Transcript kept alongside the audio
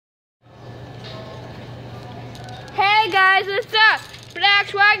guys, what's up? Black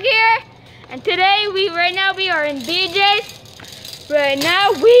Swag here, and today we are in BJ's. Today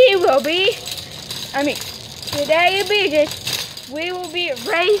in BJ's, we will be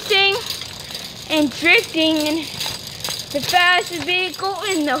racing and drifting in the fastest vehicle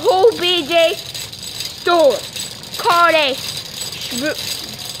in the whole BJ store, called a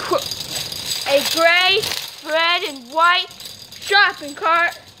gray, red, and white shopping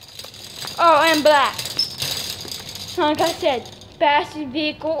cart. Oh, and black. Like I said, fastest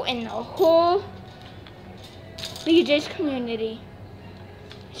vehicle in the whole BJ's community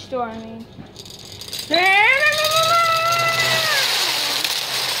store.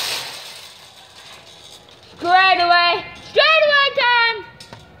 Straight away time.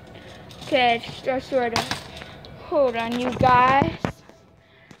 Okay, sort of. Hold on, you guys.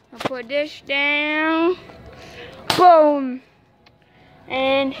 I'll put this down. Boom.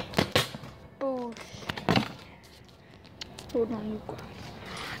 And boost. Hold on, you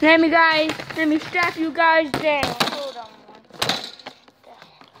guys. Let me strap you guys down. Hold on.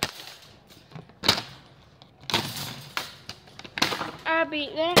 Let me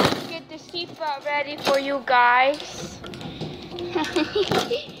get the seatbelt ready for you guys.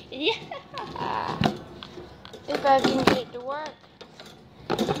 Yeah. If I can get it to work.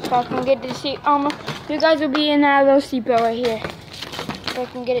 If I can get the seat, you guys will be in that little seatbelt right here. If I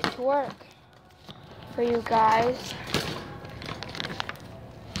can get it to work for you guys.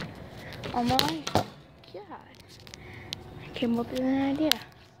 Oh my God. I came up with an idea.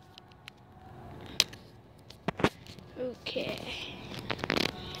 Okay.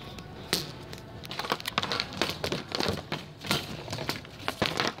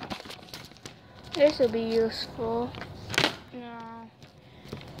 This will be useful. No.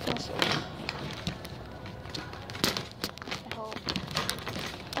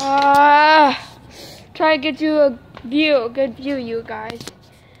 Try to get you a good view, you guys.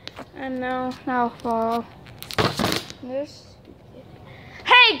 And now follow this.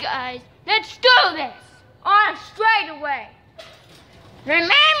 Hey guys, let's do this on straight away.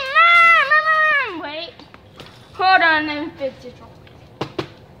 Wait, hold on, let me fix it.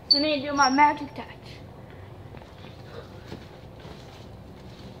 Let me do my magic touch.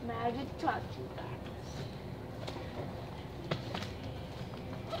 Magic touch, you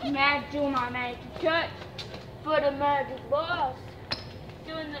guys. Do my magic touch for the magic boss.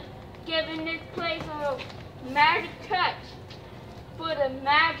 Giving this place a little magic touch for the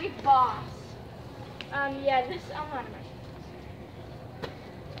magic boss. Yeah, I'm not a magic.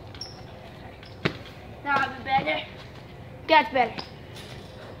 Now is it better? That's better.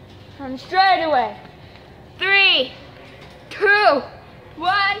 And straight away. 3, 2,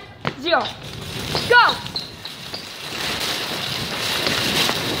 1, 0. Go!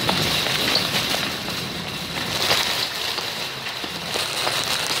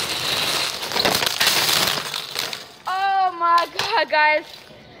 Oh my God, guys.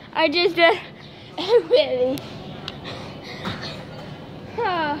 I just did really.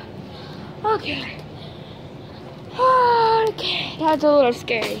 Okay. Okay, that's a little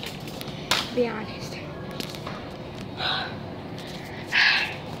scary, to be honest.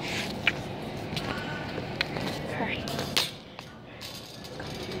 Alright.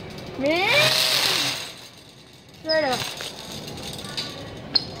 Straight up.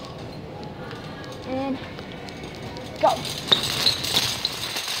 And go.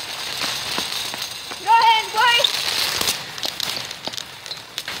 Go ahead, boys.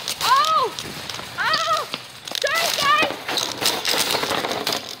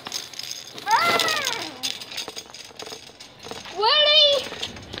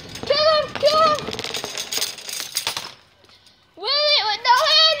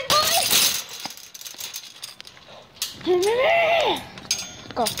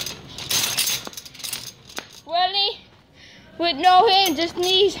 Go. Willie, with no hands, just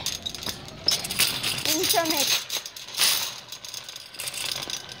knees and some head.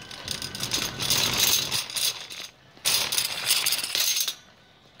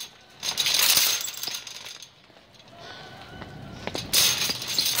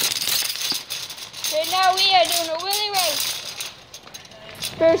 So now we are doing a Willie race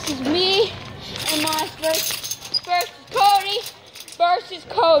versus me and my versus Cody. Versus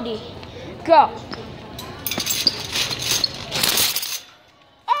Cody. Go.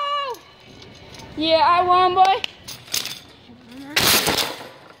 Oh! Yeah, I won, boy.